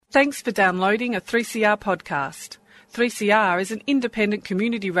Thanks for downloading a 3CR podcast. 3CR is an independent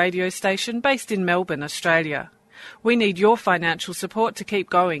community radio station based in Melbourne, Australia. We need your financial support to keep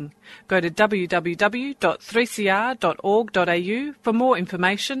going. Go to www.3cr.org.au for more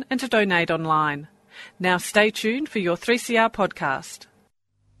information and to donate online. Now stay tuned for your 3CR podcast.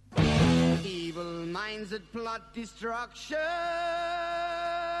 Evil minds that plot destruction,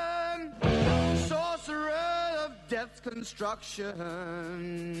 sorcerer of death's construction,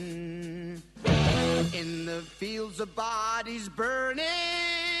 in the fields of bodies burning,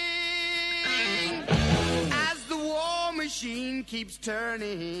 as the war machine keeps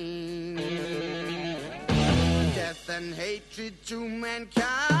turning, death and hatred to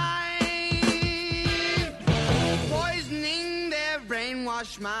mankind, poisoning their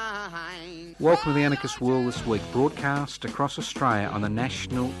brainwashed mind. Welcome to the Anarchist World This Week, broadcast across Australia on the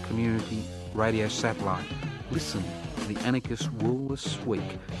National Community Radio Satellite. Listen to the Anarchist World This Week,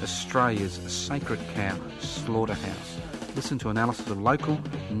 Australia's sacred cow slaughterhouse. Listen to analysis of local,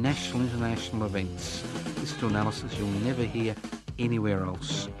 national, international events. Listen to analysis you'll never hear anywhere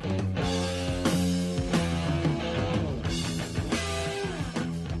else.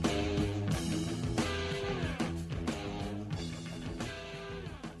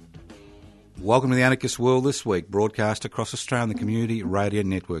 Welcome to the Anarchist World This Week, broadcast across Australia on the Community Radio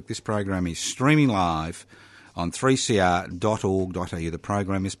Network. This program is streaming live on 3cr.org.au. The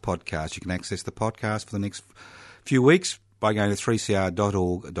program is podcast. You can access the podcast for the next few weeks by going to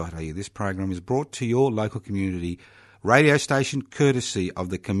 3cr.org.au. This program is brought to your local community radio station courtesy of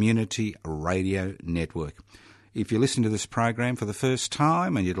the Community Radio Network. If you listen to this program for the first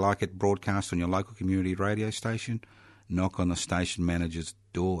time and you'd like it broadcast on your local community radio station, knock on the station manager's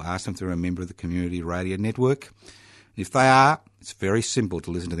door, ask them if they're a member of the Community Radio Network. If they are, it's very simple to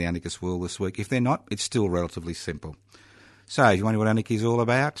listen to the Anarchist World This Week. If they're not, it's still relatively simple. So, if you wonder what anarchy is all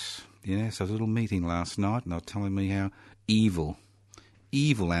about, so there was a little meeting last night and they were telling me how evil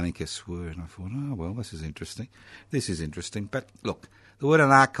anarchists were. And I thought, oh, well, this is interesting. But look, the word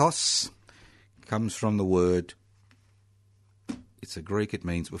anarchos comes from the word, it's a Greek, it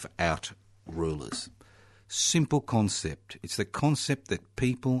means without rulers. Simple concept. It's the concept that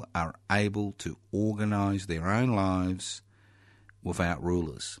people are able to organise their own lives without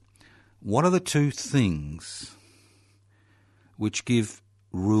rulers. What are the two things which give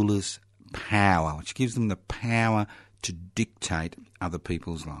rulers power, which gives them the power to dictate other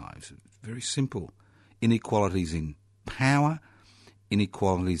people's lives? Very simple. Inequalities in power,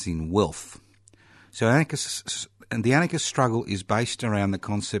 inequalities in wealth. So the anarchist struggle is based around the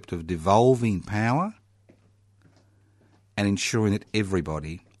concept of devolving power and ensuring that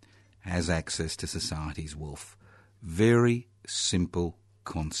everybody has access to society's wealth. Very simple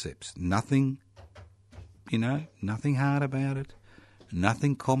concepts. Nothing hard about it.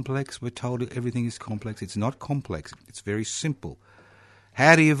 Nothing complex. We're told everything is complex. It's not complex. It's very simple.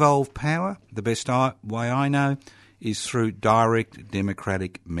 How do you evolve power? The best way I know is through direct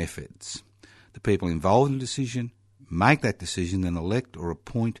democratic methods. The people involved in the decision make that decision, then elect or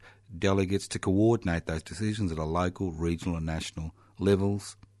appoint delegates to coordinate those decisions at a local, regional and national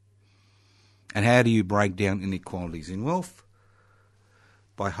levels. And how do you break down inequalities in wealth?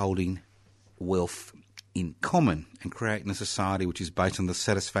 By holding wealth in common and creating a society which is based on the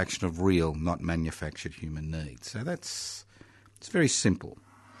satisfaction of real, not manufactured human needs. So it's very simple.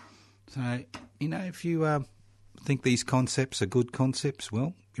 So, if you think these concepts are good concepts,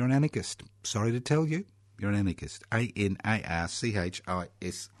 well, you're an anarchist. Sorry to tell you, you're an anarchist.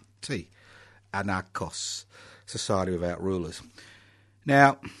 Anarchist. Anarchos, society without rulers.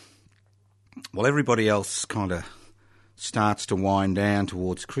 Now, while everybody else kind of starts to wind down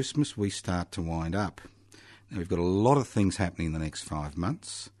towards Christmas, we start to wind up. Now, we've got a lot of things happening in the next 5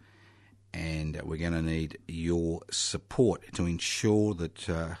 months, and we're going to need your support to ensure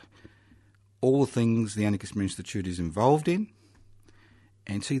that all the things the Anarchist Institute is involved in.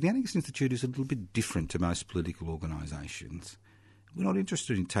 And see, the Anarchist Institute is a little bit different to most political organisations. We're not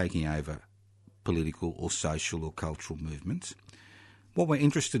interested in taking over political or social or cultural movements. What we're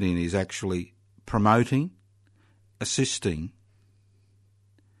interested in is actually promoting, assisting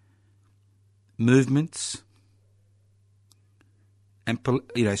movements and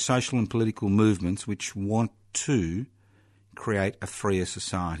social and political movements which want to create a freer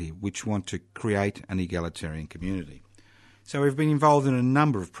society, which want to create an egalitarian community. So we've been involved in a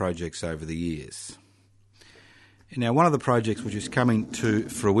number of projects over the years. Now, one of the projects which is coming to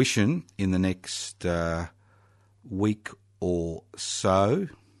fruition in the next week or so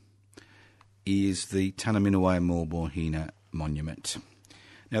is the Tanaminewa Maulboyheenner Monument.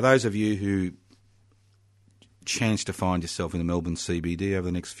 Now, those of you who chance to find yourself in the Melbourne CBD over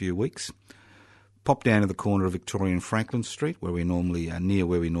the next few weeks, pop down to the corner of Victoria and Franklin Street, where we normally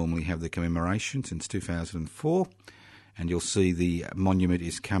have the commemoration since 2004, and you'll see the monument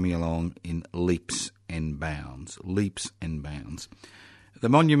is coming along in leaps and bounds. Leaps and bounds. The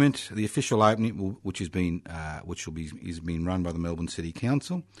monument, the official opening, which is being run by the Melbourne City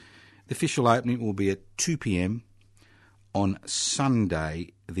Council, the official opening will be at 2 p.m. on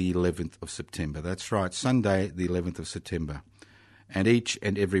Sunday, the 11th of September. That's right, Sunday, the 11th of September. And each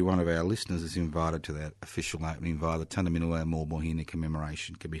and every one of our listeners is invited to that official opening via the Tunnerminnerwait Maulboyheenner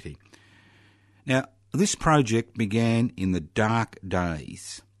Commemoration Committee. Now, this project began in the dark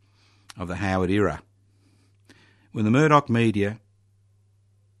days of the Howard era, when the Murdoch media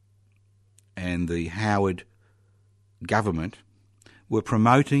and the Howard government were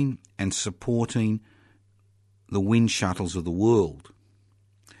promoting and supporting the wind shuttles of the world,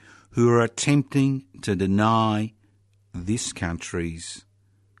 who are attempting to deny this country's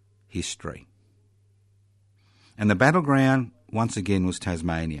history. And the battleground, once again, was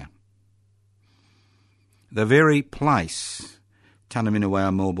Tasmania. The very place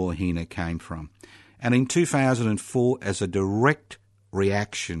Tunnerminnerwait Maulboyheenner came from. And in 2004, as a direct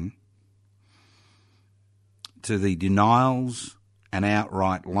reaction to the denials and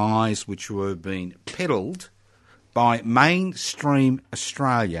outright lies which were being peddled by mainstream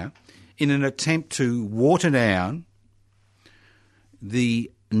Australia in an attempt to water down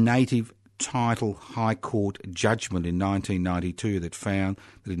the native title High Court judgment in 1992 that found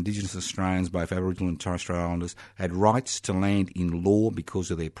that Indigenous Australians, both Aboriginal and Torres Strait Islanders, had rights to land in law because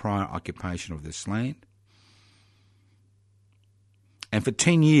of their prior occupation of this land. And for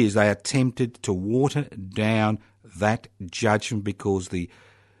 10 years they attempted to water down that judgment because the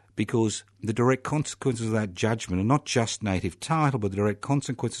direct consequences of that judgment are not just native title, but the direct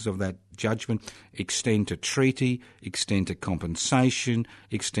consequences of that judgment extend to treaty, extend to compensation,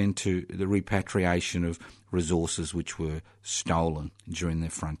 extend to the repatriation of resources which were stolen during the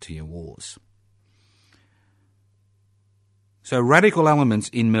frontier wars. So radical elements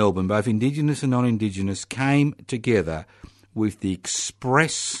in Melbourne, both Indigenous and non-Indigenous, came together with the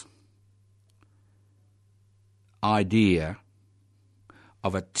express idea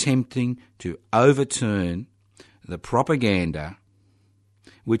of attempting to overturn the propaganda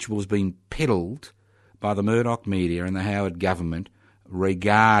which was being peddled by the Murdoch media and the Howard government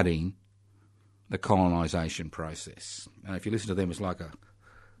regarding the colonisation process. And if you listen to them, it's like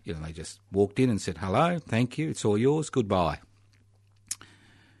they just walked in and said, hello, thank you, it's all yours, goodbye.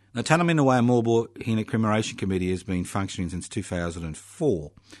 The Tunnerminnerwait Maulboyheenner Commemoration Committee has been functioning since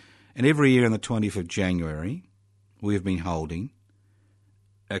 2004, and every year on the 20th of January we have been holding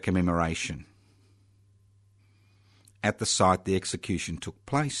a commemoration at the site the execution took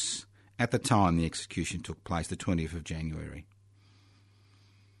place, at the time the execution took place, the 20th of January.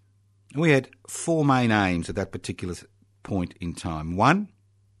 We had four main aims at that particular point in time. One,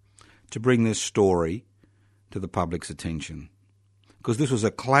 to bring this story to the public's attention, because this was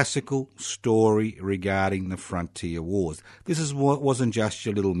a classical story regarding the frontier wars. This wasn't just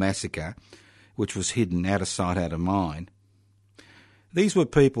your little massacre, which was hidden out of sight, out of mind. These were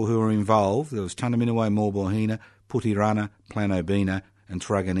people who were involved. There was Tunnerminnerwait Maulboyheenner, Putirana, Planobina and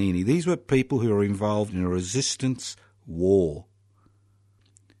Truganini. These were people who were involved in a resistance war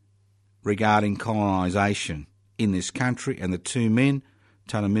regarding colonisation in this country, and the two men,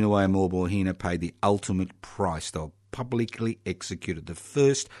 Tunnerminnerwait Maulboyheenner, paid the ultimate price. They were publicly executed. The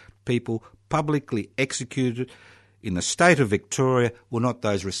first people publicly executed in the state of Victoria were not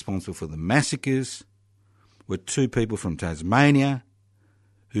those responsible for the massacres, were two people from Tasmania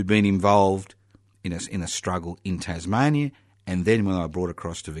who'd been involved in a struggle in Tasmania, and then when they were brought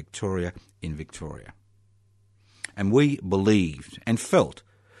across to Victoria, in Victoria. And we believed and felt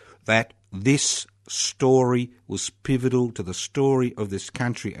that this story was pivotal to the story of this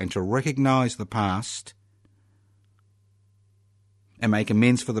country, and to recognise the past and make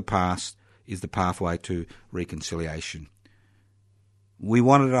amends for the past is the pathway to reconciliation. We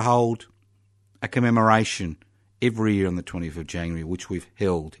wanted to hold a commemoration every year on the 20th of January, which we've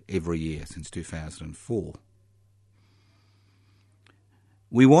held every year since 2004.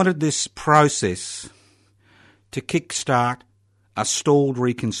 We wanted this process to kickstart a stalled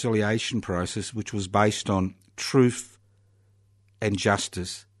reconciliation process which was based on truth and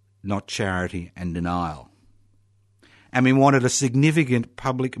justice, not charity and denial. And we wanted a significant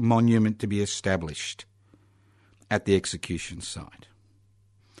public monument to be established at the execution site.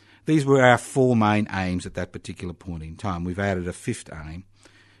 These were our four main aims at that particular point in time. We've added a fifth aim,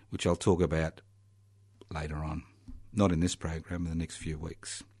 which I'll talk about later on. Not in this program, in the next few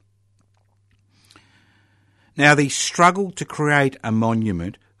weeks. Now, the struggle to create a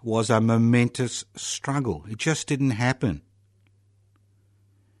monument was a momentous struggle. It just didn't happen.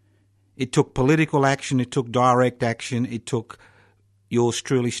 It took political action, it took direct action, it took yours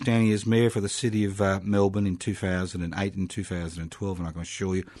truly standing as mayor for the city of Melbourne in 2008 and 2012, and I can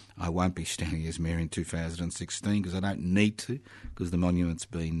assure you I won't be standing as mayor in 2016 because I don't need to, because the monument's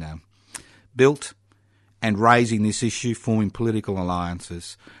been built, and raising this issue, forming political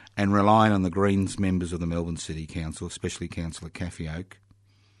alliances and relying on the Greens members of the Melbourne City Council, especially Councillor Kathy Oak,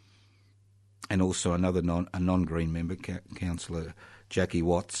 and also another non-Green member, Councillor Jackie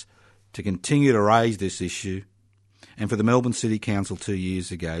Watts, to continue to raise this issue, and for the Melbourne City Council 2 years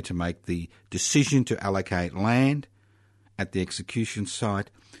ago to make the decision to allocate land at the execution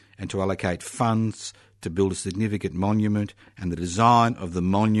site and to allocate funds to build a significant monument, and the design of the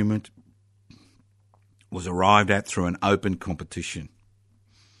monument was arrived at through an open competition.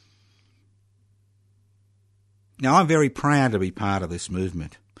 Now, I'm very proud to be part of this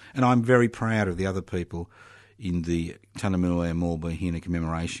movement, and I'm very proud of the other people in the Tunaminaway and Maulboyheenner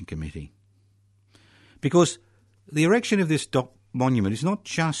Commemoration Committee. Because the erection of this monument is not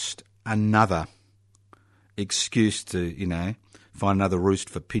just another excuse to, find another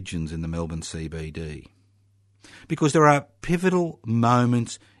roost for pigeons in the Melbourne CBD. Because there are pivotal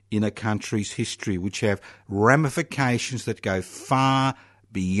moments in a country's history which have ramifications that go far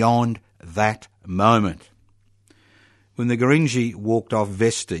beyond that moment. When the Gurindji walked off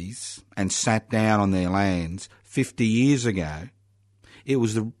Vesties and sat down on their lands 50 years ago, it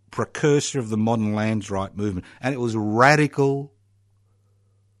was the precursor of the modern lands right movement, and it was radical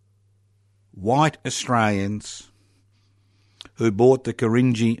white Australians who brought the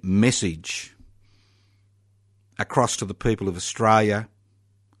Gurindji message across to the people of Australia,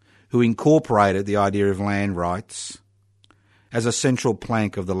 who incorporated the idea of land rights as a central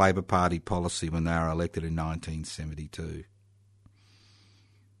plank of the Labor Party policy when they were elected in 1972.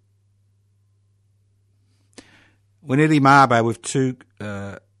 When Eddie Mabo, with two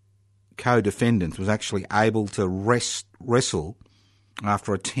co-defendants, was actually able to wrestle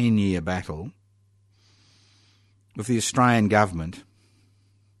after a 10-year battle with the Australian government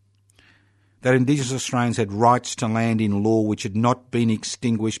that Indigenous Australians had rights to land in law which had not been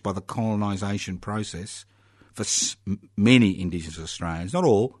extinguished by the colonisation process for many Indigenous Australians, not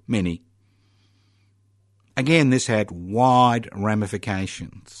all, many. Again, this had wide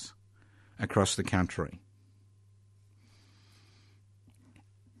ramifications across the country.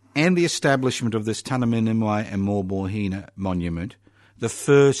 And the establishment of this Tunaminaway and Maulboyheenner monument, the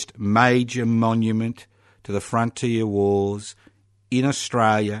first major monument to the frontier wars in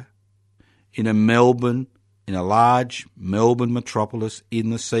Australia, in a large Melbourne metropolis in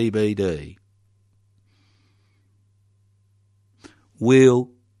the CBD,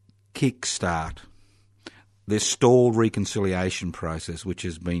 will kickstart this stalled reconciliation process, which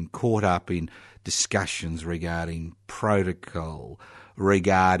has been caught up in discussions regarding protocol,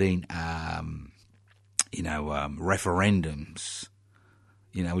 regarding referendums,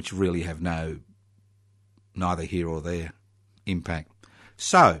 which really have neither here or there impact.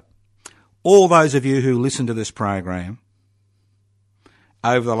 So, all those of you who listen to this program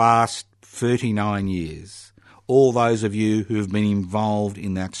over the last 39 years, all those of you who have been involved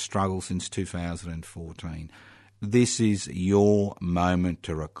in that struggle since 2014, this is your moment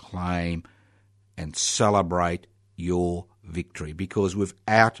to reclaim and celebrate your victory, because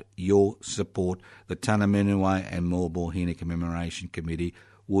without your support, the Tunaminaway and Maulboyheenner Commemoration Committee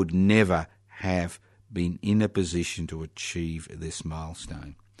would never have been in a position to achieve this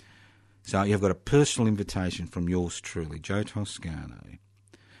milestone. So you've got a personal invitation from yours truly, Joe Toscano,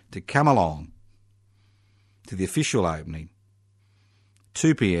 to come along to the official opening,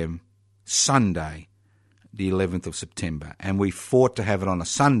 2 p.m, Sunday, the 11th of September. And we fought to have it on a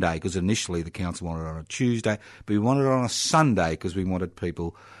Sunday because initially the council wanted it on a Tuesday, but we wanted it on a Sunday because we wanted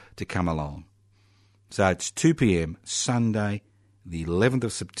people to come along. So it's 2 p.m, Sunday, the 11th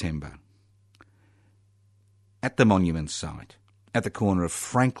of September, at the monument site, at the corner of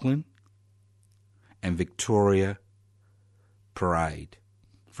Franklin and Victoria Parade.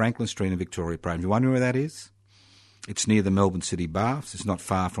 Franklin Street and Victoria Parade. If you wonder where that is, it's near the Melbourne City Baths. It's not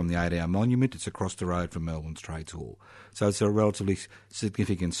far from the 8-hour monument. It's across the road from Melbourne Trades Hall. So it's a relatively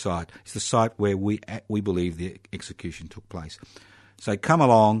significant site. It's the site where we believe the execution took place. So come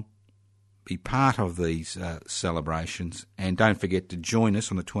along, be part of these celebrations, and don't forget to join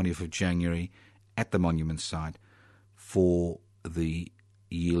us on the 20th of January at the monument site for the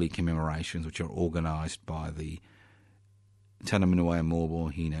yearly commemorations, which are organised by the Tunaminaway and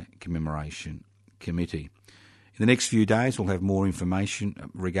Maulboyheenner Commemoration Committee. In the next few days, we'll have more information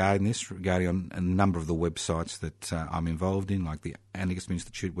regarding this, regarding a number of the websites that I'm involved in, like the Anarchist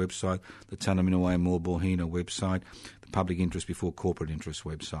Institute website, the Tanaminoa Morbohina website, the Public Interest Before Corporate Interest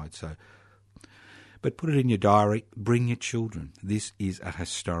website. But put it in your diary, bring your children. This is a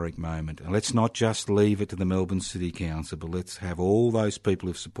historic moment. And let's not just leave it to the Melbourne City Council, but let's have all those people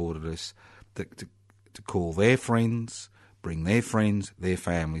who've supported us to call their friends, bring their friends, their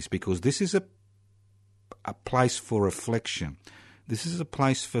families, because this is a place for reflection. This is a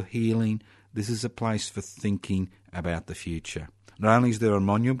place for healing. This is a place for thinking about the future. Not only is there a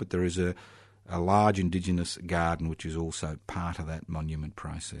monument, but there is a large Indigenous garden which is also part of that monument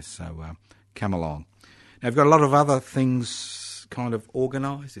process. So come along. Now, I've got a lot of other things kind of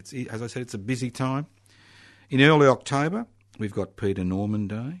organised. As I said, it's a busy time. In early October, we've got Peter Norman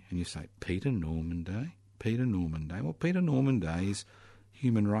Day. And you say, Peter Norman Day? Peter Norman Day. Well, Peter Norman Day is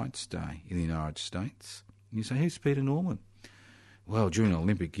Human Rights Day in the United States. And you say, who's Peter Norman? Well, during the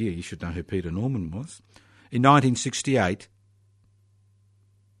Olympic year, you should know who Peter Norman was. In 1968,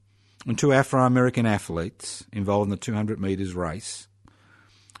 when two Afro-American athletes involved in the 200 metres race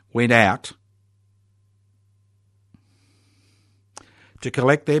went out to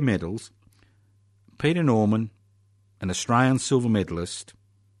collect their medals, Peter Norman, an Australian silver medalist,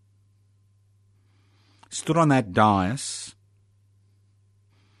 stood on that dais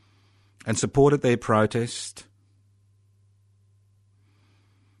and supported their protest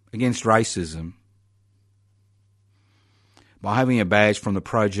against racism by having a badge from the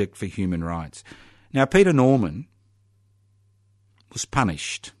Project for Human Rights. Now, Peter Norman was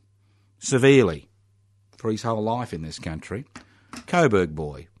punished severely for his whole life in this country. Coburg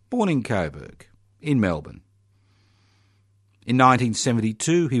boy, born in Coburg, in Melbourne. In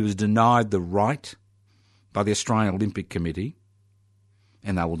 1972, he was denied the right by the Australian Olympic Committee,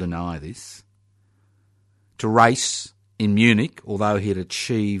 and they will deny this, to race in Munich, although he had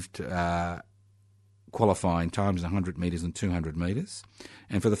achieved qualifying times in 100 metres and 200 metres.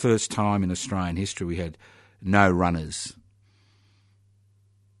 And for the first time in Australian history, we had no runners.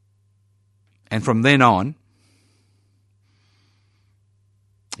 And from then on,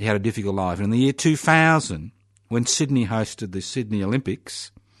 he had a difficult life. And in the year 2000, when Sydney hosted the Sydney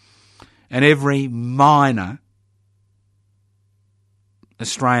Olympics, and every minor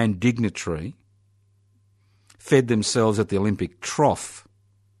Australian dignitary fed themselves at the Olympic trough,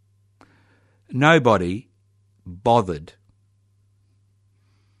 nobody bothered.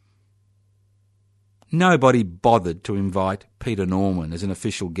 Nobody bothered to invite Peter Norman as an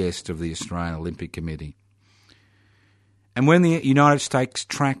official guest of the Australian Olympic Committee. And when the United States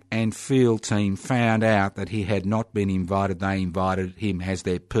track and field team found out that he had not been invited, they invited him as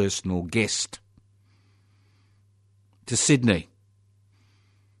their personal guest to Sydney.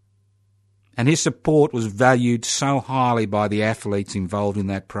 And his support was valued so highly by the athletes involved in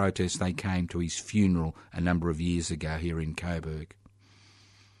that protest, they came to his funeral a number of years ago here in Coburg.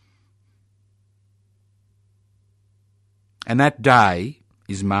 And that day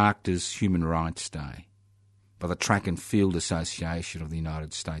is marked as Human Rights Day by the Track and Field Association of the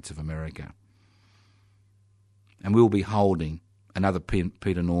United States of America. And we'll be holding another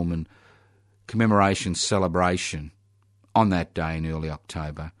Peter Norman commemoration celebration on that day in early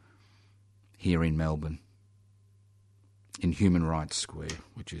October here in Melbourne, in Human Rights Square,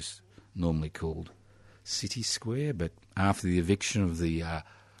 which is normally called City Square, but after the eviction of the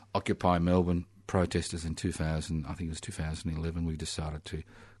Occupy Melbourne protesters in 2011, we decided to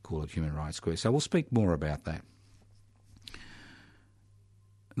call it Human Rights Square. So we'll speak more about that.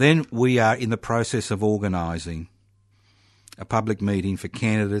 Then we are in the process of organising a public meeting for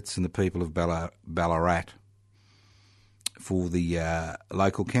candidates and the people of Ballarat for the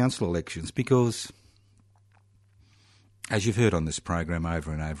local council elections, because, as you've heard on this program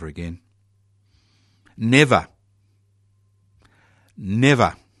over and over again, never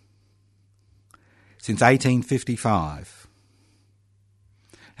since 1855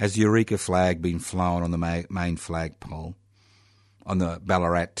 has the Eureka flag been flown on the main flagpole on the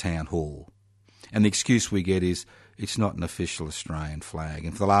Ballarat Town Hall. And the excuse we get is it's not an official Australian flag.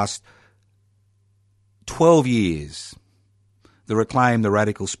 And for the last 12 years, the Reclaim the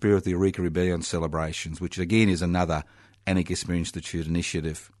Radical Spirit of the Eureka Rebellion celebrations, which again is another Anarchist Institute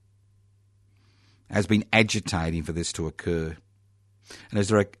initiative, has been agitating for this to occur. And as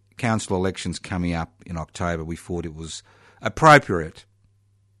there are council elections coming up in October, we thought it was appropriate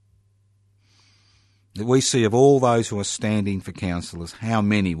that we see of all those who are standing for councillors, how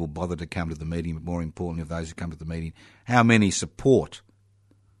many will bother to come to the meeting, but more importantly of those who come to the meeting, how many support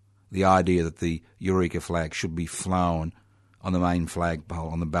the idea that the Eureka flag should be flown on the main flagpole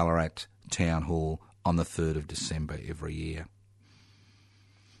on the Ballarat Town Hall on the 3rd of December every year.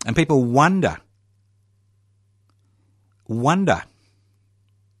 And people wonder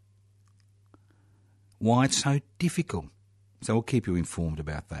why it's so difficult. So we'll keep you informed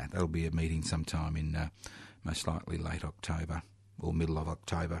about that. That'll be a meeting sometime in most likely late October or middle of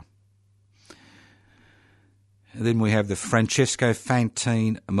October. And then we have the Francesco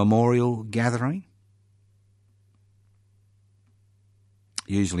Fantine Memorial Gathering,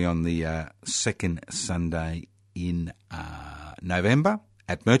 usually on the second Sunday in November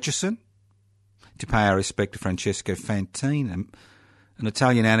at Murchison, to pay our respect to Francesco Fantine, an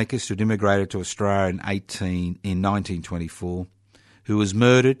Italian anarchist who had immigrated to Australia in 1924, who was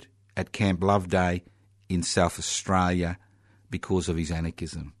murdered at Camp Loveday in South Australia because of his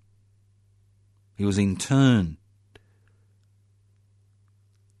anarchism. He was interned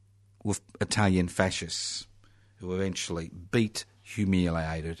with Italian fascists who eventually beat,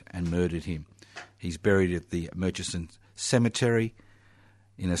 humiliated and murdered him. He's buried at the Murchison Cemetery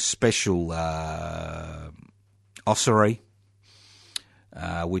in a special ossuary,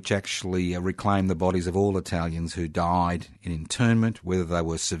 which actually reclaimed the bodies of all Italians who died in internment, whether they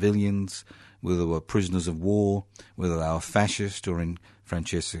were civilians, whether they were prisoners of war, whether they were fascist, or in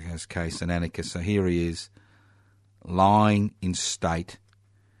Francesco's case, an anarchist. So here he is, lying in state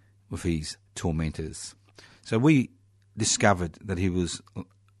with his tormentors. So we discovered that he was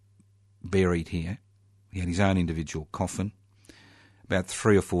buried here. He had his own individual coffin about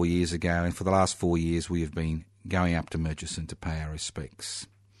 3 or 4 years ago, and for the last 4 years we have been going up to Murchison to pay our respects.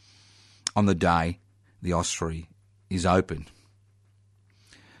 On the day, the ossuary is open.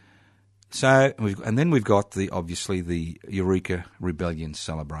 So, and then we've got obviously the Eureka Rebellion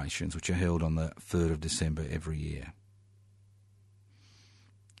celebrations, which are held on the 3rd of December every year,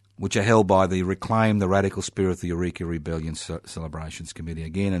 which are held by the Reclaim the Radical Spirit of the Eureka Rebellion Celebrations Committee,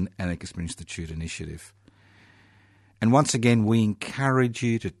 again an Anarchist Institute initiative. And once again, we encourage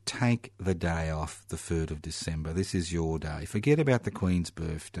you to take the day off the 3rd of December. This is your day. Forget about the Queen's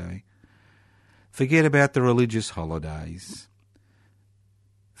birthday. Forget about the religious holidays.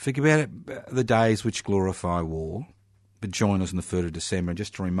 Forget about the days which glorify war. But join us on the 3rd of December. And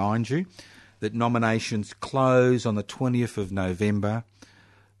just to remind you that nominations close on the 20th of November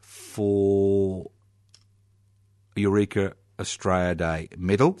for Eureka Australia Day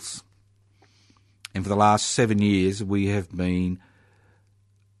medals. And for the last 7 years, we have been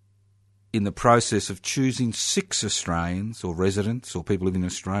in the process of choosing 6 Australians or residents or people living in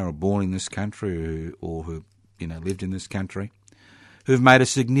Australia or born in this country or who lived in this country who have made a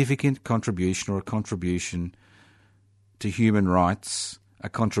significant contribution or a contribution to human rights, a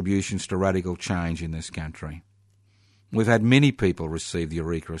contribution to radical change in this country. We've had many people receive the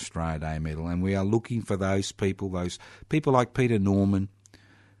Eureka Australia Day medal, and we are looking for those people like Peter Norman,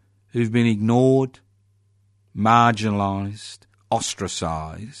 who've been ignored, marginalised,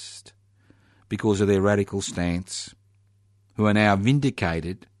 ostracised because of their radical stance, who are now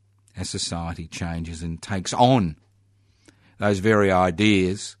vindicated as society changes and takes on those very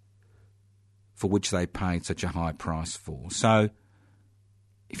ideas for which they paid such a high price for. So,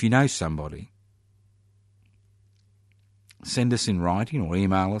 if you know somebody, send us in writing or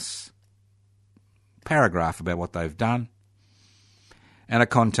email us a paragraph about what they've done and a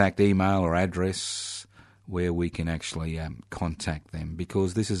contact email or address where we can actually contact them,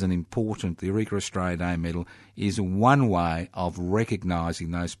 because this is an important, the Eureka Australia Day medal is one way of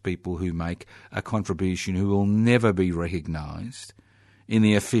recognising those people who make a contribution who will never be recognised in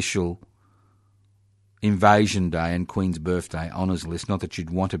the official Invasion Day and Queen's Birthday honours list, not that you'd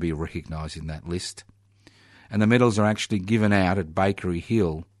want to be recognised in that list. And the medals are actually given out at Bakery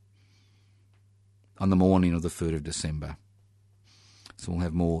Hill on the morning of the 3rd of December. So we'll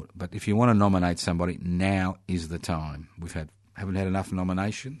have more. But if you want to nominate somebody, now is the time. Haven't had enough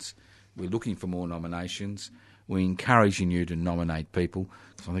nominations. We're looking for more nominations. We're encouraging you to nominate people.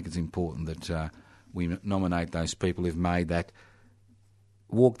 So I think it's important that we nominate those people who've made that,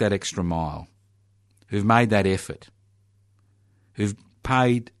 walked that extra mile, who've made that effort, who've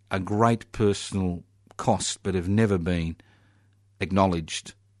paid a great personal cost but have never been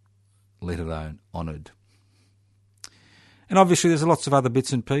acknowledged, let alone honoured. And obviously there's lots of other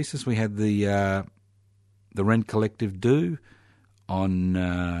bits and pieces. We had the Rent Collective do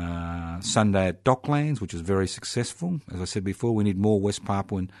on Sunday at Docklands, which was very successful. As I said before, we need more West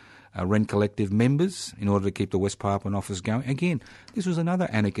Papuan Rent Collective members in order to keep the West Papuan office going. Again, this was another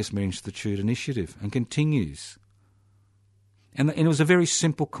Anarchist Institute initiative and continues. And it was a very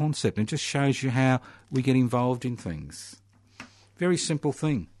simple concept. It just shows you how we get involved in things. Very simple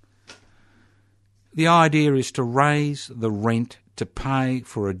thing. The idea is to raise the rent to pay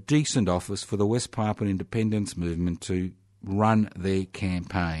for a decent office for the West Papuan independence movement to run their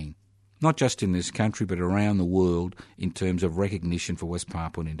campaign, not just in this country but around the world in terms of recognition for West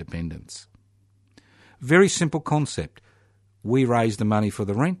Papuan independence. Very simple concept. We raise the money for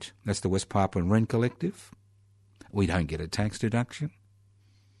the rent. That's the West Papuan Rent Collective. We don't get a tax deduction.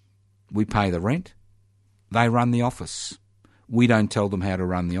 We pay the rent. They run the office. We don't tell them how to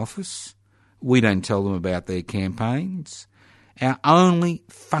run the office. We don't tell them about their campaigns. Our only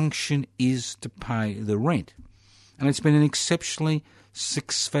function is to pay the rent. And it's been an exceptionally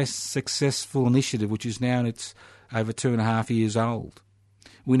successful initiative, which is now it's over 2.5 years old.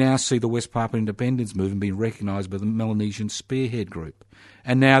 We now see the West Papua independence movement being recognised by the Melanesian Spearhead Group.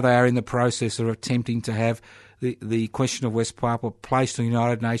 And now they are in the process of attempting to have the question of West Papua placed on the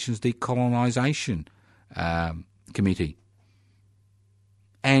United Nations Decolonisation Committee.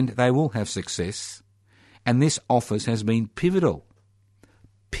 And they will have success. And this office has been pivotal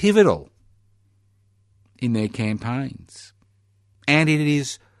in their campaigns. And it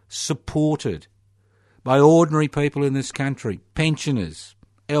is supported by ordinary people in this country, pensioners,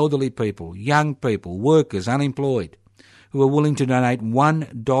 elderly people, young people, workers, unemployed, who are willing to donate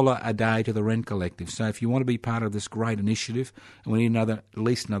 $1 a day to the Rent Collective. So if you want to be part of this great initiative, and we need at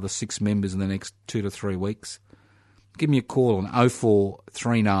least another 6 members in the next 2 to 3 weeks, give me a call on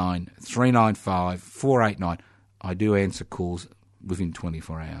 0439 395 489. I do answer calls within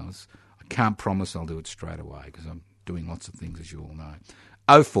 24 hours. I can't promise I'll do it straight away because I'm doing lots of things, as you all know.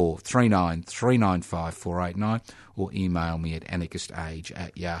 0439 395 489 or email me at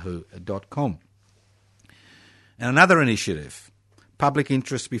anarchistage@yahoo.com. And another initiative, public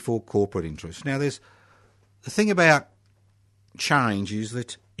interest before corporate interest. Now, there's the thing about change is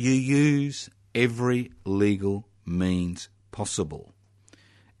that you use every legal means possible.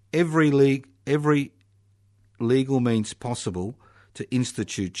 Every legal means possible to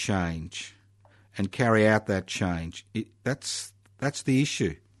institute change and carry out that change. That's the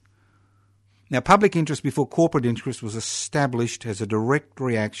issue. Now, public interest before corporate interest was established as a direct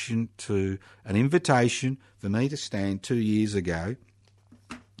reaction to an invitation for me to stand 2 years ago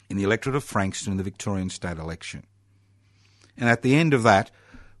in the electorate of Frankston in the Victorian state election. And at the end of that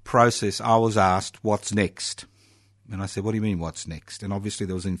process, I was asked, what's next? And I said, what do you mean, what's next? And obviously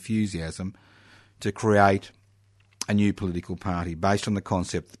there was enthusiasm to create a new political party based on the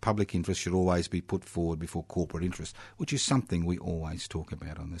concept that public interest should always be put forward before corporate interest, which is something we always talk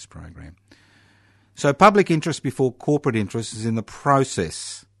about on this program. So public interest before corporate interest is in the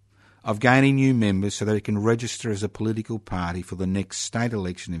process of gaining new members so that it can register as a political party for the next state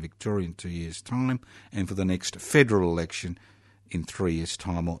election in Victoria in 2 years' time and for the next federal election in 3 years'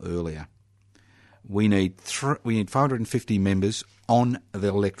 time or earlier. We need 550 members on the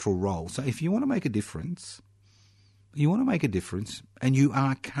electoral roll. So if you want to make a difference, and you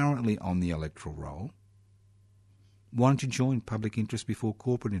are currently on the electoral roll, why don't you join public interest before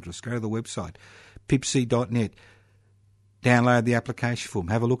corporate interest? Go to the website, pipsy.net, download the application form,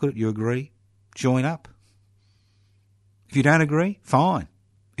 have a look at it, you agree, join up. If you don't agree, fine.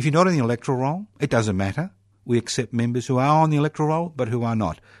 If you're not on the electoral roll, it doesn't matter. We accept members who are on the electoral roll but who are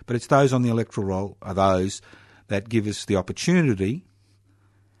not. But it's those on the electoral roll are those that give us the opportunity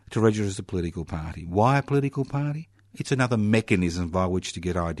to register as a political party. Why a political party? It's another mechanism by which to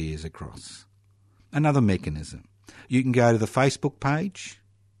get ideas across. Another mechanism. You can go to the Facebook page,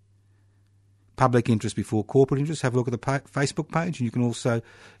 Public Interest Before Corporate Interest, have a look at the Facebook page, and you can also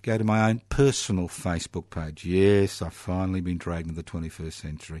go to my own personal Facebook page. Yes, I've finally been dragged into the 21st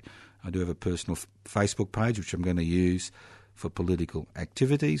century. I do have a personal Facebook page, which I'm going to use for political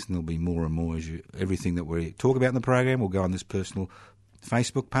activities, and there'll be more and more as everything that we talk about in the program will go on this personal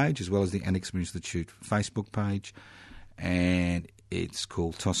Facebook page, as well as the Anarchist Institute Facebook page, and it's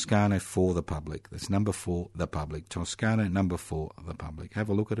called Toscano for the Public. That's number 4, the public. Toscano, number 4, the public. Have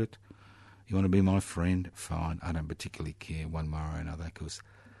a look at it. You want to be my friend? Fine. I don't particularly care one way or another, because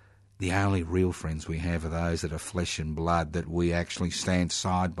the only real friends we have are those that are flesh and blood, that we actually stand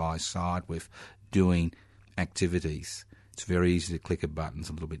side by side with doing activities. It's very easy to click a button. It's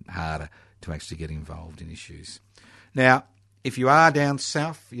a little bit harder to actually get involved in issues. Now, if you are down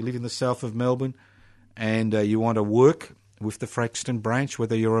south, you live in the south of Melbourne, and you want to work with the Frankston branch,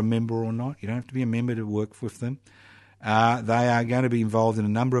 whether you're a member or not, you don't have to be a member to work with them. They are going to be involved in a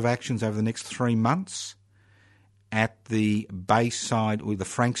number of actions over the next 3 months at the Bayside, or the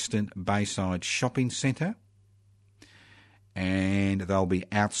Frankston Bayside Shopping Centre, and they'll be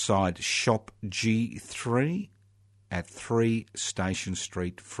outside Shop G3 at 3 Station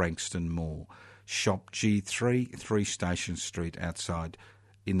Street, Frankston Mall. Shop G3, 3 Station Street, outside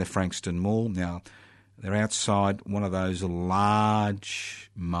in the Frankston Mall. Now, they're outside one of those large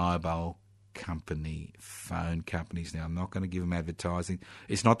mobile company phone companies. Now, I'm not going to give them advertising.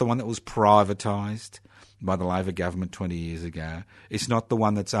 It's not the one that was privatised by the Labor government 20 years ago. It's not the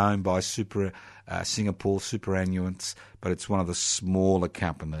one that's owned by Singapore superannuants, but it's one of the smaller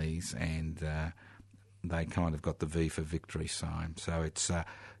companies, and they kind of got the V for victory sign. So it's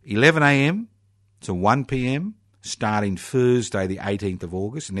 11 a.m. to 1 p.m, starting Thursday the 18th of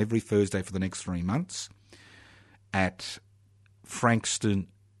August, and every Thursday for the next 3 months at Frankston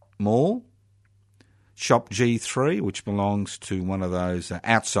Mall. Shop G3, which belongs to one of those,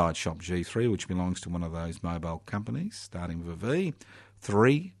 outside Shop G3, which belongs to one of those mobile companies, starting with a V,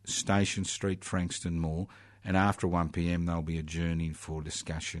 3 Station Street, Frankston Mall, and after 1 p.m. they'll be adjourning for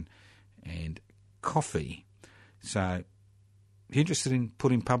discussion and coffee. So, if you're interested in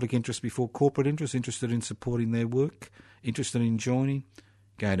putting public interest before corporate interest, interested in supporting their work, interested in joining,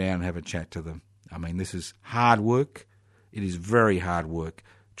 go down and have a chat to them. I mean, this is hard work. It is very hard work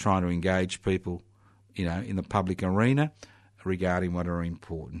trying to engage people, in the public arena regarding what are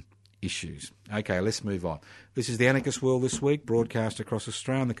important issues. Okay, let's move on. This is the Anarchist World This Week, broadcast across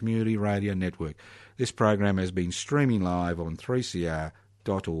Australia on the Community Radio Network. This program has been streaming live on 3cr.org.au.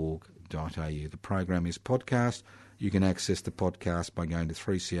 The program is podcast. You can access the podcast by going to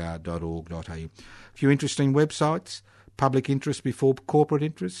 3cr.org.au. A few interesting websites: Public Interest Before Corporate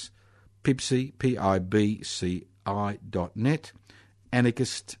Interests, PIBCI, PIBCI.net,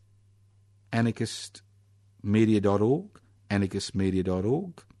 anarchistmedia.org,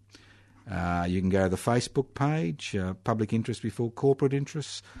 anarchistmedia.org. You can go to the Facebook page, Public Interest Before Corporate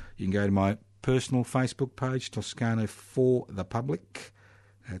Interests. You can go to my personal Facebook page, Toscano for the Public.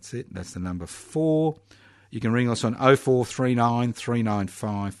 That's it. That's the number 4. You can ring us on 0439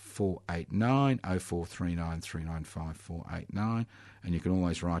 395 489, 0439 395 489, and you can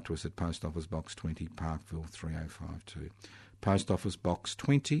always write to us at Post Office Box 20, Parkville 3052. Post Office Box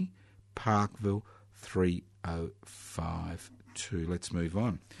 20, Parkville 3052. Let's move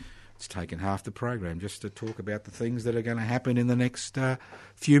on. It's taken half the program just to talk about the things that are going to happen in the next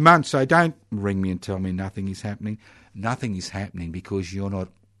few months. So don't ring me and tell me nothing is happening. Nothing is happening because you're not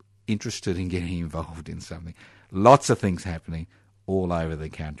interested in getting involved in something. Lots of things happening all over the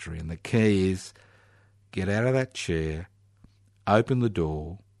country, and the key is get out of that chair, open the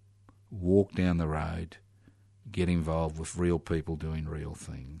door, walk down the road, get involved with real people doing real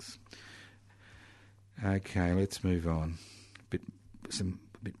things. Okay, let's move on. A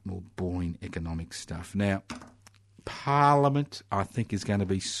bit more boring economic stuff. Now, Parliament, I think, is going to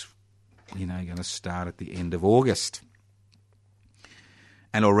be, going to start at the end of August.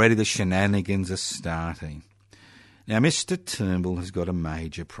 And already the shenanigans are starting. Now, Mr. Turnbull has got a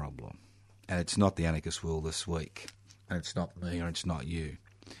major problem. And it's not the Anarchist World This Week. And it's not me or it's not you.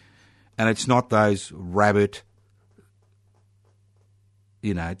 And it's not those rabbit,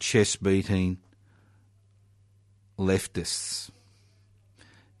 chest-beating leftists.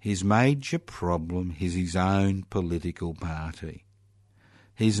 His major problem is his own political party.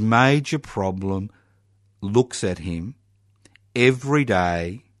 His major problem looks at him every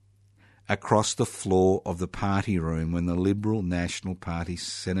day across the floor of the party room when the Liberal National Party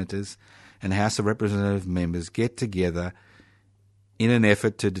senators and House of Representative members get together in an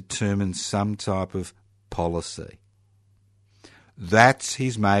effort to determine some type of policy. That's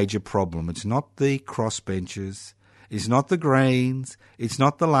his major problem. It's not the crossbenchers, it's not the Greens, it's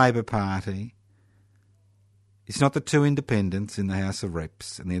not the Labor Party, it's not the 2 independents in the House of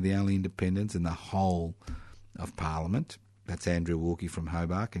Reps, and they're the only independents in the whole of Parliament. That's Andrew Wilkie from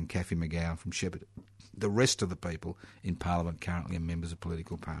Hobart and Kathy McGowan from Shepparton. The rest of the people in Parliament currently are members of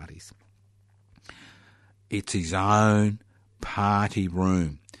political parties. It's his own party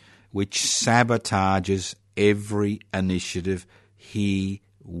room which sabotages every initiative he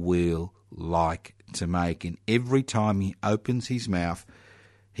will like to make. And every time he opens his mouth,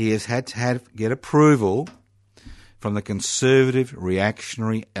 he has had to get approval from the conservative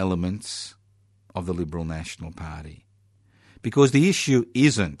reactionary elements of the Liberal National Party. Because the issue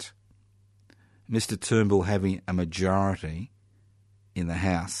isn't Mr. Turnbull having a majority in the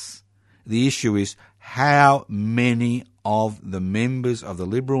House. The issue is how many of the members of the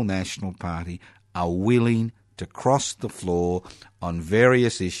Liberal National Party are willing to cross the floor on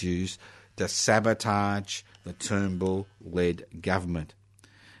various issues to sabotage the Turnbull-led government.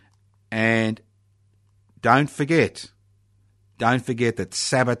 And don't forget that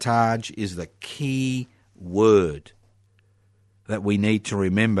sabotage is the key word that we need to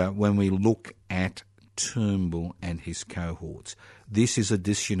remember when we look at Turnbull and his cohorts. This is a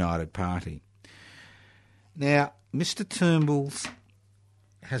disunited party. Now, Mr. Turnbull's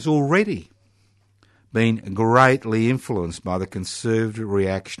has already been greatly influenced by the conservative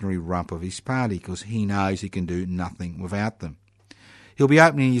reactionary rump of his party because he knows he can do nothing without them. He'll be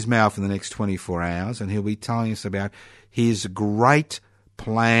opening his mouth in the next 24 hours and he'll be telling us about his great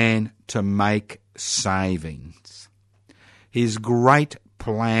plan to make savings. His great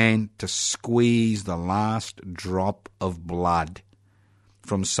plan to squeeze the last drop of blood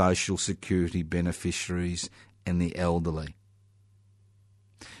from Social Security beneficiaries and the elderly.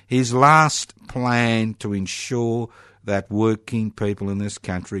 His last plan to ensure that working people in this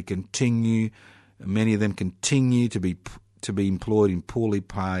country many of them continue to be employed in poorly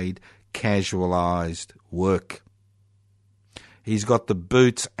paid, casualised work. He's got the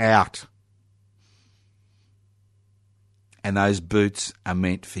boots out. And those boots are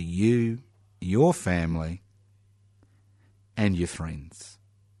meant for you, your family, and your friends.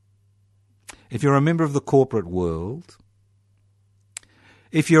 If you're a member of the corporate world,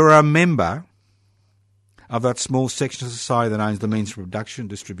 if you're a member of that small section of society that owns the means of production,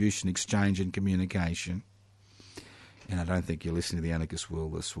 distribution, exchange and communication, and I don't think you're listening to the Anarchist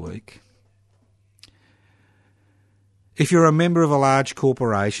World this week, if you're a member of a large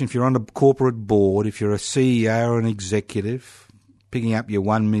corporation, if you're on a corporate board, if you're a CEO or an executive, picking up your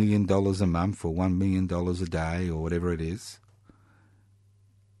 $1 million a month or $1 million a day or whatever it is,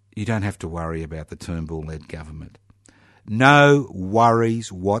 you don't have to worry about the Turnbull-led government. No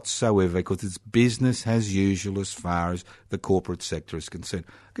worries whatsoever because it's business as usual as far as the corporate sector is concerned.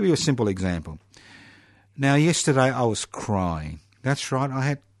 I'll give you a simple example. Now, yesterday I was crying. That's right, I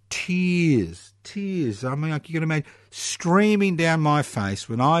had tears. I mean, like you can imagine, streaming down my face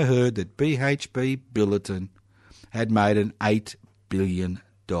when I heard that BHP Billiton had made an $8 billion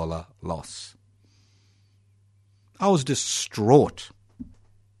loss. I was distraught.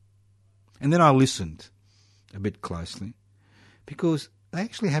 And then I listened a bit closely because they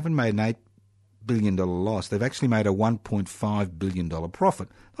actually haven't made an $8 billion loss. They've actually made a $1.5 billion profit.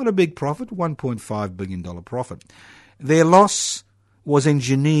 Not a big profit, $1.5 billion profit. Their loss was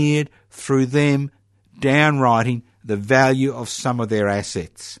engineered through them downwriting the value of some of their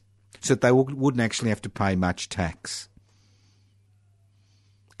assets so that they wouldn't actually have to pay much tax.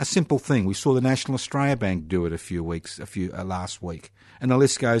 A simple thing. We saw the National Australia Bank do it last week, and the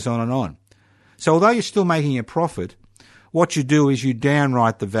list goes on and on. So although you're still making a profit, what you do is you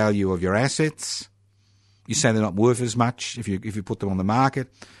downwrite the value of your assets. You say they're not worth as much if you put them on the market,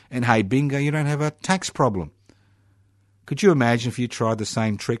 and hey, bingo, you don't have a tax problem. Could you imagine if you tried the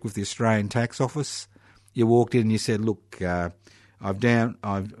same trick with the Australian Tax Office? You walked in and you said, look,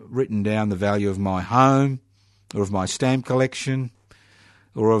 I've written down the value of my home or of my stamp collection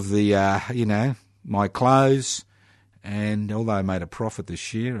or of the, my clothes. And although I made a profit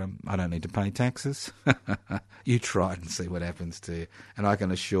this year, I don't need to pay taxes. You try it and see what happens to you. And I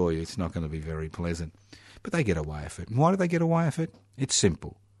can assure you it's not going to be very pleasant. But they get away with it. And why do they get away with it? It's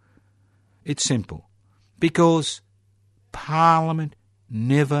simple. Because Parliament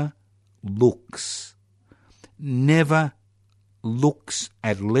never looks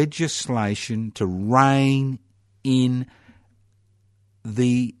at legislation to rein in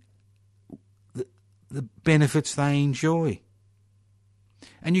the benefits they enjoy.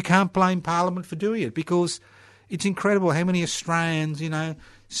 And you can't blame Parliament for doing it because it's incredible how many Australians,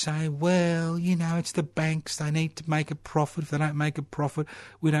 say, well, it's the banks, they need to make a profit. If they don't make a profit,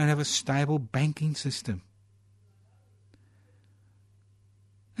 we don't have a stable banking system.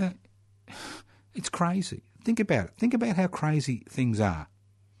 It's crazy. Think about it. Think about how crazy things are.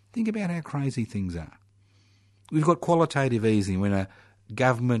 We've got qualitative easing when a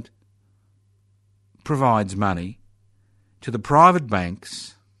government provides money to the private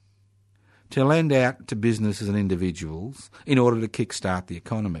banks to lend out to businesses and individuals in order to kickstart the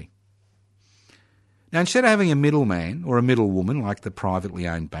economy. Now, instead of having a middleman or a middlewoman like the privately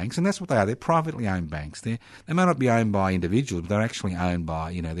owned banks, and that's what they are, they're privately owned banks. They may not be owned by individuals, but they're actually owned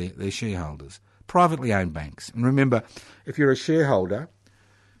by, their shareholders. Privately owned banks. And remember, if you're a shareholder,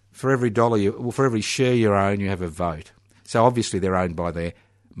 for every share you own, you have a vote. So obviously they're owned by their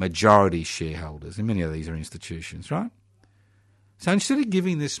majority shareholders, and many of these are institutions, right? So instead of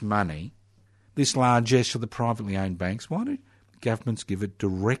giving this money, this largesse to the privately owned banks, why do governments give it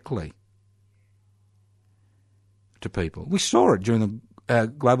directly to people? We saw it during the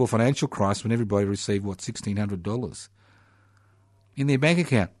global financial crisis when everybody received, $1,600 in their bank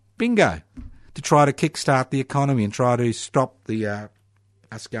account. Bingo! To try to kickstart the economy and try to stop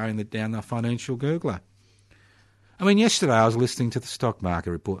us going down the financial gurgler. I mean, yesterday I was listening to the stock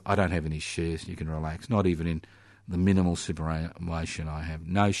market report. I don't have any shares, you can relax, not even in the minimal superannuation I have.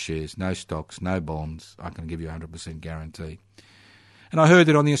 No shares, no stocks, no bonds. I can give you 100% guarantee. And I heard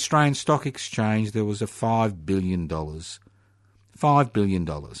that on the Australian Stock Exchange there was a $5 billion. $5 billion,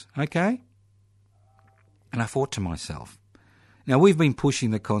 okay? And I thought to myself, now we've been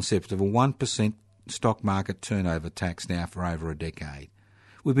pushing the concept of a 1% stock market turnover tax now for over a decade.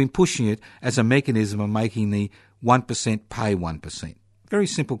 We've been pushing it as a mechanism of making the 1% pay 1%. Very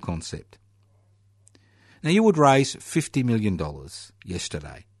simple concept. Now you would raise $50 million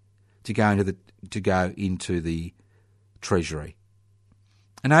yesterday to go into the Treasury.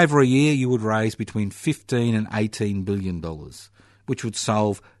 And over a year you would raise between $15 and $18 billion, which would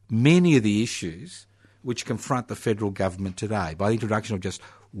solve many of the issues which confront the federal government today by the introduction of just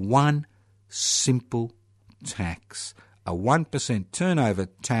one simple tax, a 1% turnover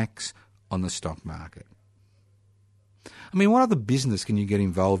tax on the stock market. I mean, what other business can you get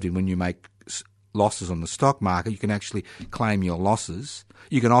involved in when you make losses on the stock market? You can actually claim your losses.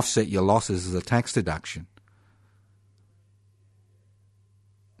 You can offset your losses as a tax deduction.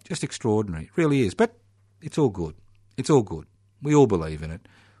 Just extraordinary. It really is. But it's all good. It's all good. We all believe in it.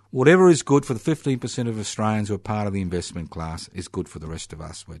 Whatever is good for the 15% of Australians who are part of the investment class is good for the rest of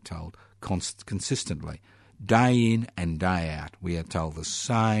us, we're told, consistently. Day in and day out, we are told the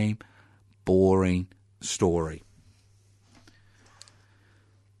same boring story.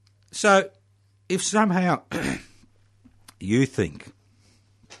 So, if somehow you think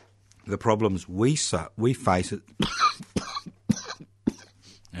the problems we face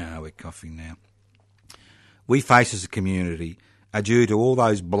we're coughing now. We face as a community are due to all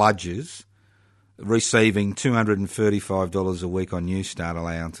those bludgers receiving $235 a week on New Start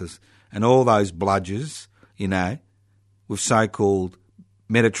allowances, and all those bludgers, with so-called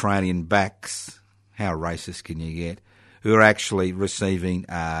Mediterranean backs, how racist can you get, who are actually receiving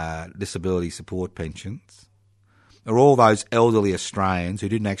disability support pensions, or all those elderly Australians who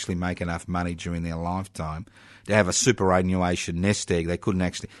didn't actually make enough money during their lifetime to have a superannuation nest egg. They couldn't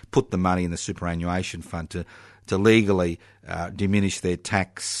actually put the money in the superannuation fund to legally diminish their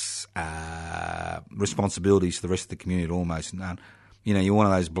tax responsibilities to the rest of the community, almost none. You're one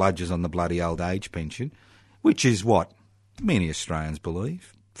of those bludgers on the bloody old age pension, which is what many Australians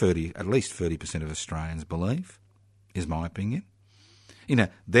believe, at least 30% of Australians believe, is my opinion.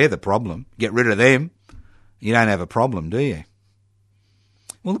 They're the problem. Get rid of them, you don't have a problem, do you?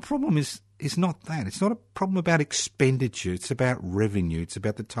 Well, the problem is not that. It's not a problem about expenditure. It's about revenue. It's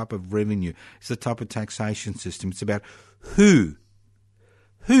about the type of revenue. It's the type of taxation system. It's about who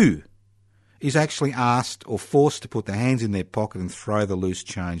is actually asked or forced to put their hands in their pocket and throw the loose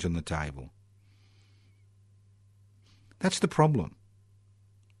change on the table. That's the problem.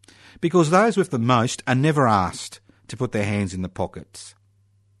 Because those with the most are never asked to put their hands in the pockets.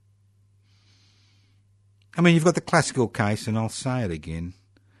 I mean, you've got the classical case, and I'll say it again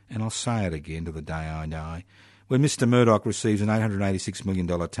to the day I die, when Mr Murdoch receives an $886 million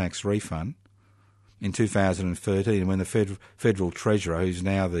tax refund in 2013, and when the Federal Treasurer, who's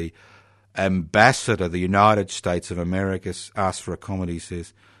now the Ambassador of the United States of America, asks for a comment, he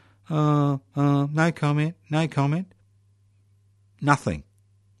says, no comment. Nothing.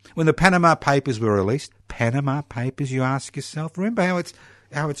 When the Panama Papers were released, Panama Papers, you ask yourself, remember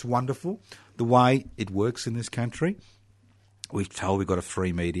how it's wonderful, the way it works in this country? We're told we've got a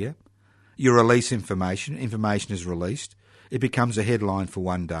free media. You release information is released, it becomes a headline for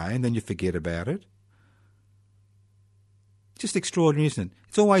one day, and then you forget about it. Just extraordinary, isn't it?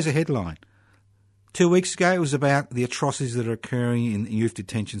 It's always a headline. 2 weeks ago, it was about the atrocities that are occurring in youth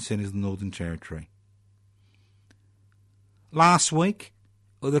detention centres in the Northern Territory. Last week,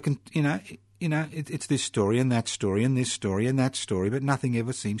 it's this story and that story and this story and that story, but nothing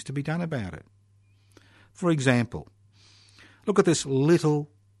ever seems to be done about it. For example, look at this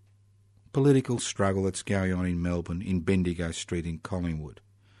little political struggle that's going on in Melbourne, in Bendigo Street in Collingwood,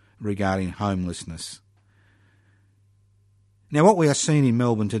 regarding homelessness. Now, what we are seeing in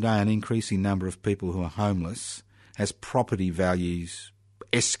Melbourne today, an increasing number of people who are homeless, as property values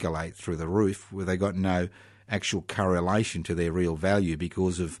escalate through the roof, where they got no actual correlation to their real value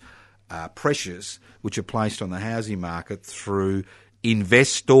because of pressures which are placed on the housing market through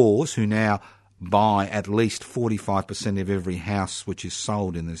investors who now buy at least 45% of every house which is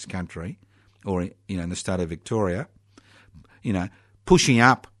sold in this country, or in the state of Victoria, pushing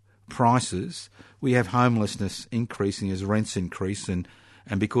up prices. We have homelessness increasing as rents increase, and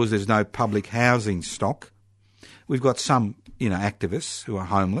because there's no public housing stock, we've got some activists who are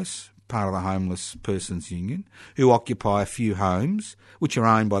homeless, part of the Homeless Persons Union, who occupy a few homes which are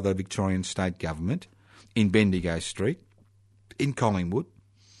owned by the Victorian State Government in Bendigo Street, in Collingwood,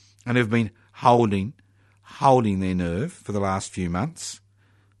 and have been holding their nerve for the last few months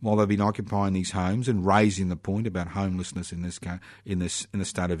while they've been occupying these homes and raising the point about homelessness in the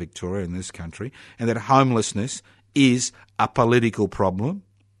state of Victoria, in this country, and that homelessness is a political problem.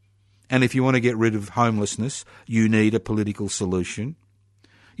 And if you want to get rid of homelessness, you need a political solution.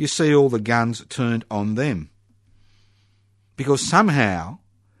 You see all the guns turned on them. Because somehow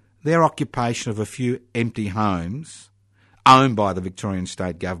their occupation of a few empty homes owned by the Victorian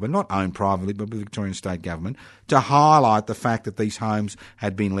State Government, not owned privately, but by the Victorian State Government, to highlight the fact that these homes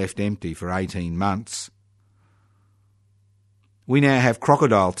had been left empty for 18 months. We now have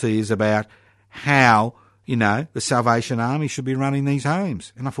crocodile tears about how, the Salvation Army should be running these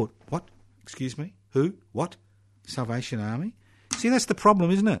homes. And I thought, what? Excuse me? Who? What? Salvation Army? See, that's the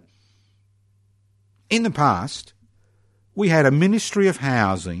problem, isn't it? In the past, we had a Ministry of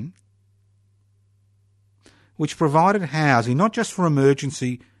Housing which provided housing not just for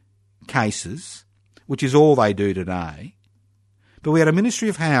emergency cases, which is all they do today, but we had a Ministry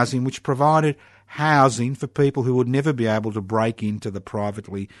of Housing which provided housing for people who would never be able to break into the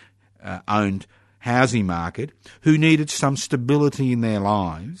privately owned housing market, who needed some stability in their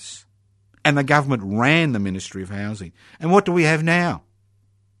lives, and the government ran the Ministry of Housing. And what do we have now?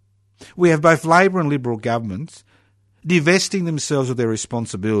 We have both Labor and Liberal governments divesting themselves of their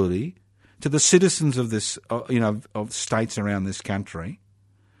responsibility to the citizens of this, of states around this country,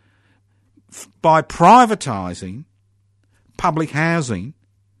 by privatising public housing,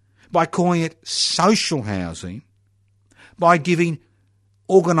 by calling it social housing, by giving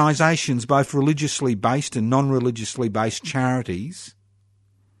organisations, both religiously based and non-religiously based charities,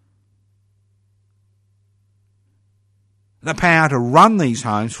 the power to run these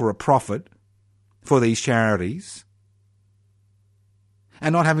homes for a profit for these charities,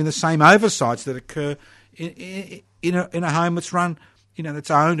 and not having the same oversights that occur in a home that's run,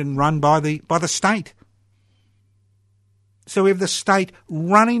 that's owned and run by the state. So we have the state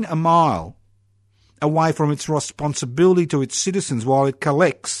running a mile away from its responsibility to its citizens while it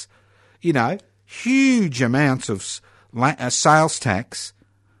collects, huge amounts of sales tax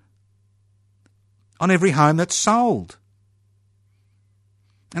on every home that's sold.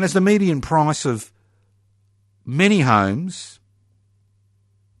 And as the median price of many homes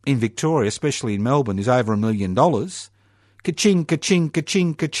in Victoria, especially in Melbourne, is over $1 million, ka-ching, ka-ching,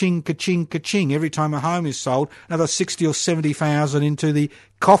 ka-ching, ka-ching, ka-ching, ka-ching, every time a home is sold, another 60 or 70,000 into the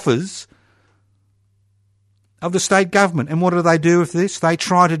coffers of the state government. And what do they do with this? They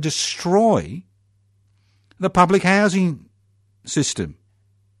try to destroy the public housing system.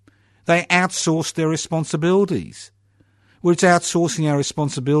 They outsource their responsibilities. Well, it's outsourcing our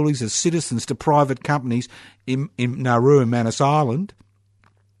responsibilities as citizens to private companies in Nauru and Manus Island,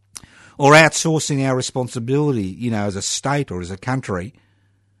 or outsourcing our responsibility, as a state or as a country,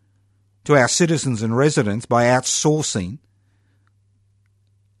 to our citizens and residents by outsourcing,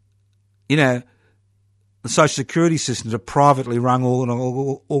 the social security system to privately run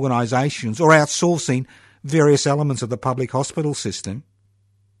organisations, or outsourcing various elements of the public hospital system,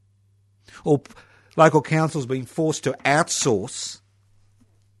 or local councils being forced to outsource,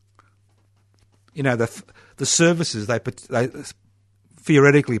 the services they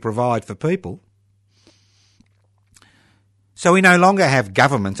theoretically provide for people. So we no longer have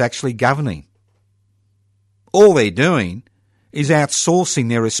governments actually governing. All they're doing is outsourcing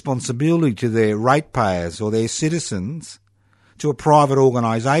their responsibility to their ratepayers or their citizens to a private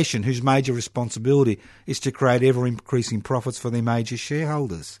organisation whose major responsibility is to create ever-increasing profits for their major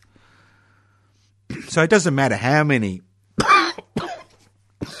shareholders. So it doesn't matter how many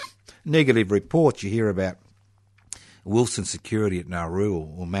negative reports you hear about Wilson Security at Nauru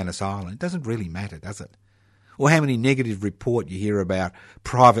or Manus Island. It doesn't really matter, does it? Or how many negative report you hear about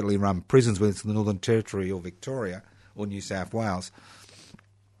privately run prisons, whether it's the Northern Territory or Victoria or New South Wales.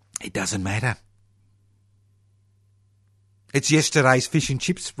 It doesn't matter. It's yesterday's fish and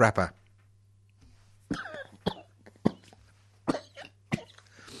chips wrapper.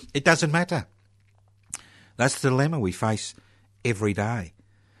 It doesn't matter. That's the dilemma we face every day,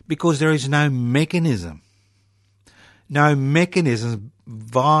 because there is no mechanism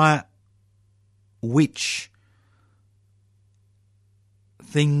via which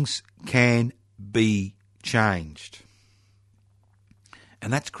things can be changed.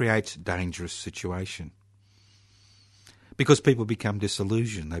 And that creates a dangerous situation, because people become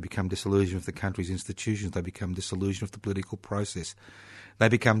disillusioned. They become disillusioned with the country's institutions. They become disillusioned with the political process. They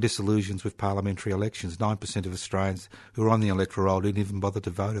become disillusioned with parliamentary elections. 9% of Australians who are on the electoral roll didn't even bother to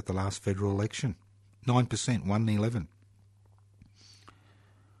vote at the last federal election. 9%, 1 in 11.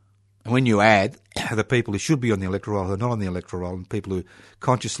 And when you add the people who should be on the electoral roll who are not on the electoral roll and people who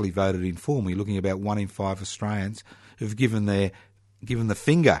consciously voted informally, you're looking at about 1 in 5 Australians who've given their given the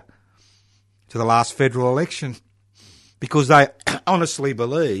finger to the last federal election because they honestly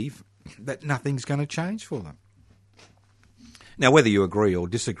believe that nothing's going to change for them. Now, whether you agree or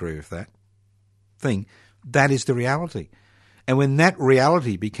disagree with that thing, that is the reality. And when that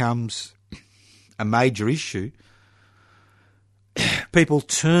reality becomes a major issue, people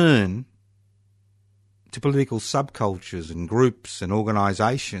turn to political subcultures and groups and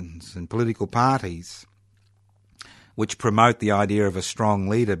organisations and political parties which promote the idea of a strong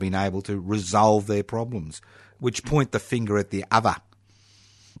leader being able to resolve their problems, which point the finger at the other,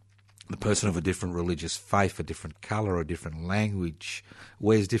 the person of a different religious faith, a different colour, a different language,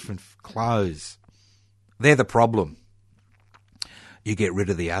 wears different clothes. They're the problem. You get rid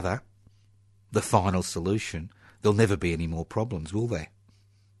of the other, the final solution, there'll never be any more problems, will there?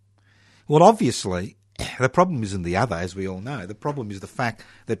 Well, obviously, the problem isn't the other, as we all know. The problem is the fact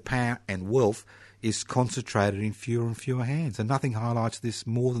that power and wealth is concentrated in fewer and fewer hands. And nothing highlights this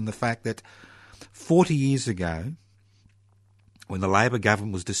more than the fact that 40 years ago, when the Labor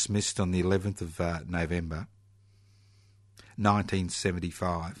government was dismissed on the 11th of November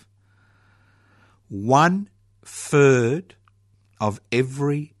 1975, 1/3 of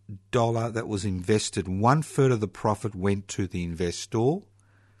every dollar that was invested, 1/3 of the profit went to the investor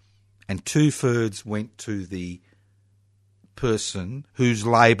and 2/3 went to the person whose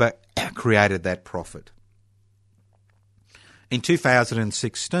labour created that profit. In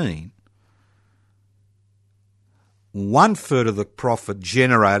 2016, 1/3 of the profit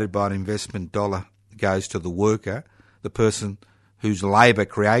generated by an investment dollar goes to the worker, the person whose labour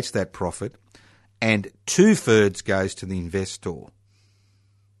creates that profit, and 2/3 goes to the investor.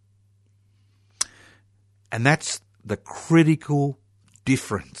 And that's the critical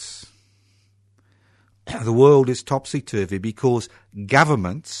difference. The world is topsy-turvy because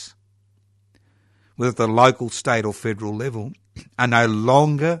governments, whether at the local, state or federal level, are no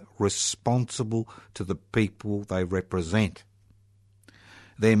longer responsible to the people they represent.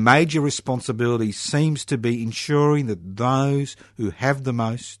 Their major responsibility seems to be ensuring that those who have the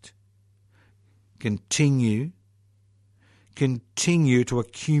most continue to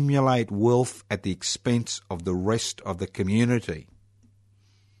accumulate wealth at the expense of the rest of the community.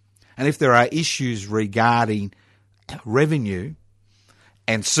 And if there are issues regarding revenue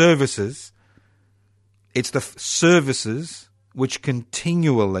and services, it's the services which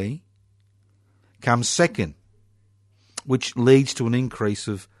continually come second, which leads to an increase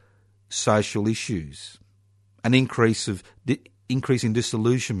of social issues, an increase in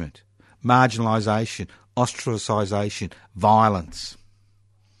disillusionment, marginalisation, ostracisation, violence.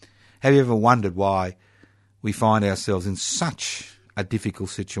 Have you ever wondered why we find ourselves in such a difficult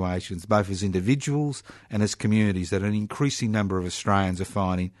situations, both as individuals and as communities, that an increasing number of Australians are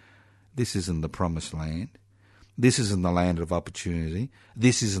finding this isn't the promised land, this isn't the land of opportunity,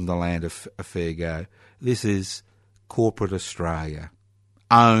 this isn't the land of a fair go, this is corporate Australia,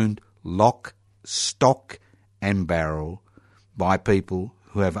 owned lock, stock and barrel by people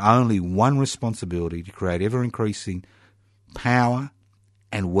who have only one responsibility: to create ever-increasing power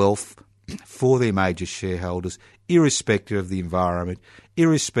and wealth for their major shareholders, irrespective of the environment,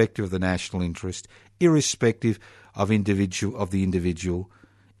 irrespective of the national interest, irrespective of the individual,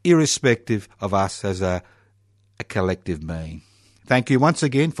 irrespective of us as a collective being. Thank you once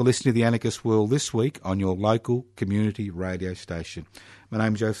again for listening to The Anarchist World this week on your local community radio station. My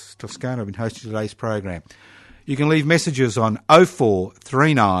name is Joseph Toscano. I've been hosting today's program. You can leave messages on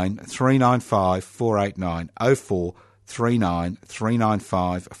 0439 395 489, 0439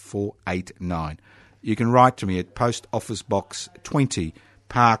 395 489. You can write to me at Post Office Box 20,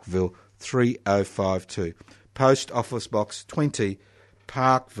 Parkville 3052. Post Office Box 20,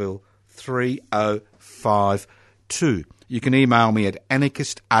 Parkville 3052. You can email me at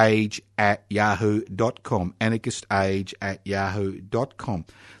anarchistage@yahoo.com, anarchistage@yahoo.com.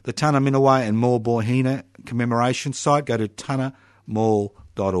 The Tunner Minaway and Maul Bohina commemoration site, go to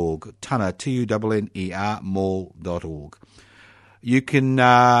tunnermaul.org, Tunner, Tunner, maul.org. You can,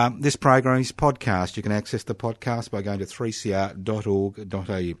 this program is podcast. You can access the podcast by going to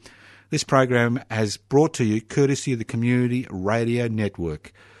 3cr.org.au. This program has brought to you courtesy of the Community Radio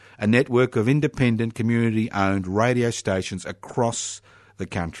Network, a network of independent, community-owned radio stations across the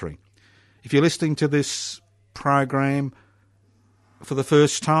country. If you're listening to this program for the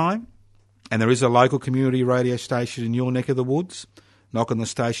first time, and there is a local community radio station in your neck of the woods, knock on the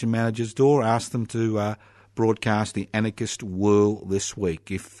station manager's door, ask them to broadcast The Anarchist World this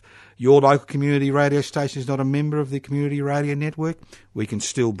week. If your local community radio station is not a member of the Community Radio Network, we can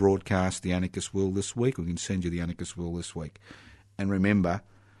still broadcast The Anarchist World this week. We can send you The Anarchist World this week. And remember,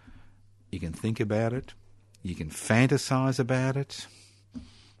 you can think about it, You can fantasise about it,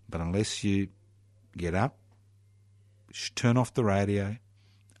 but unless you get up, turn off the radio,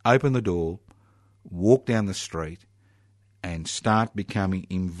 open the door, walk down the street, and start becoming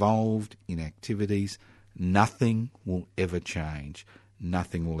involved in activities, nothing will ever change.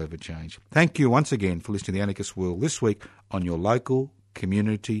 Nothing will ever change. Thank you once again for listening to The Anarchist World this week on your local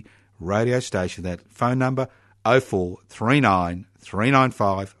community radio station. That phone number, 0439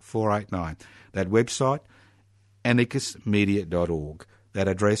 395 489. That website, anarchistmedia.org. That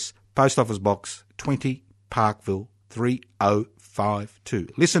address, Post Office Box 20, Parkville 3052.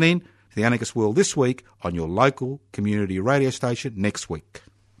 Listen in to The Anarchist World this week on your local community radio station next week.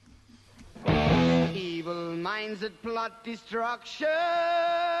 Evil minds that plot destruction,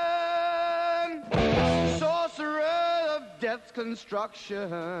 sorcerer of death's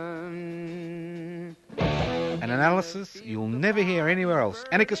construction. An analysis you'll never hear anywhere else.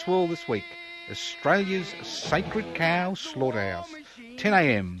 Anarchist World this week. Australia's sacred cow slaughterhouse. 10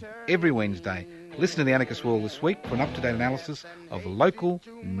 a.m. every Wednesday. Listen to The Anarchist World this week for an up-to-date analysis of local,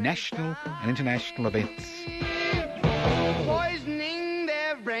 national and international events. Poisoning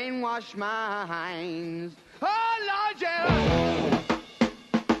their brainwashed minds. Oh, Lord, yeah.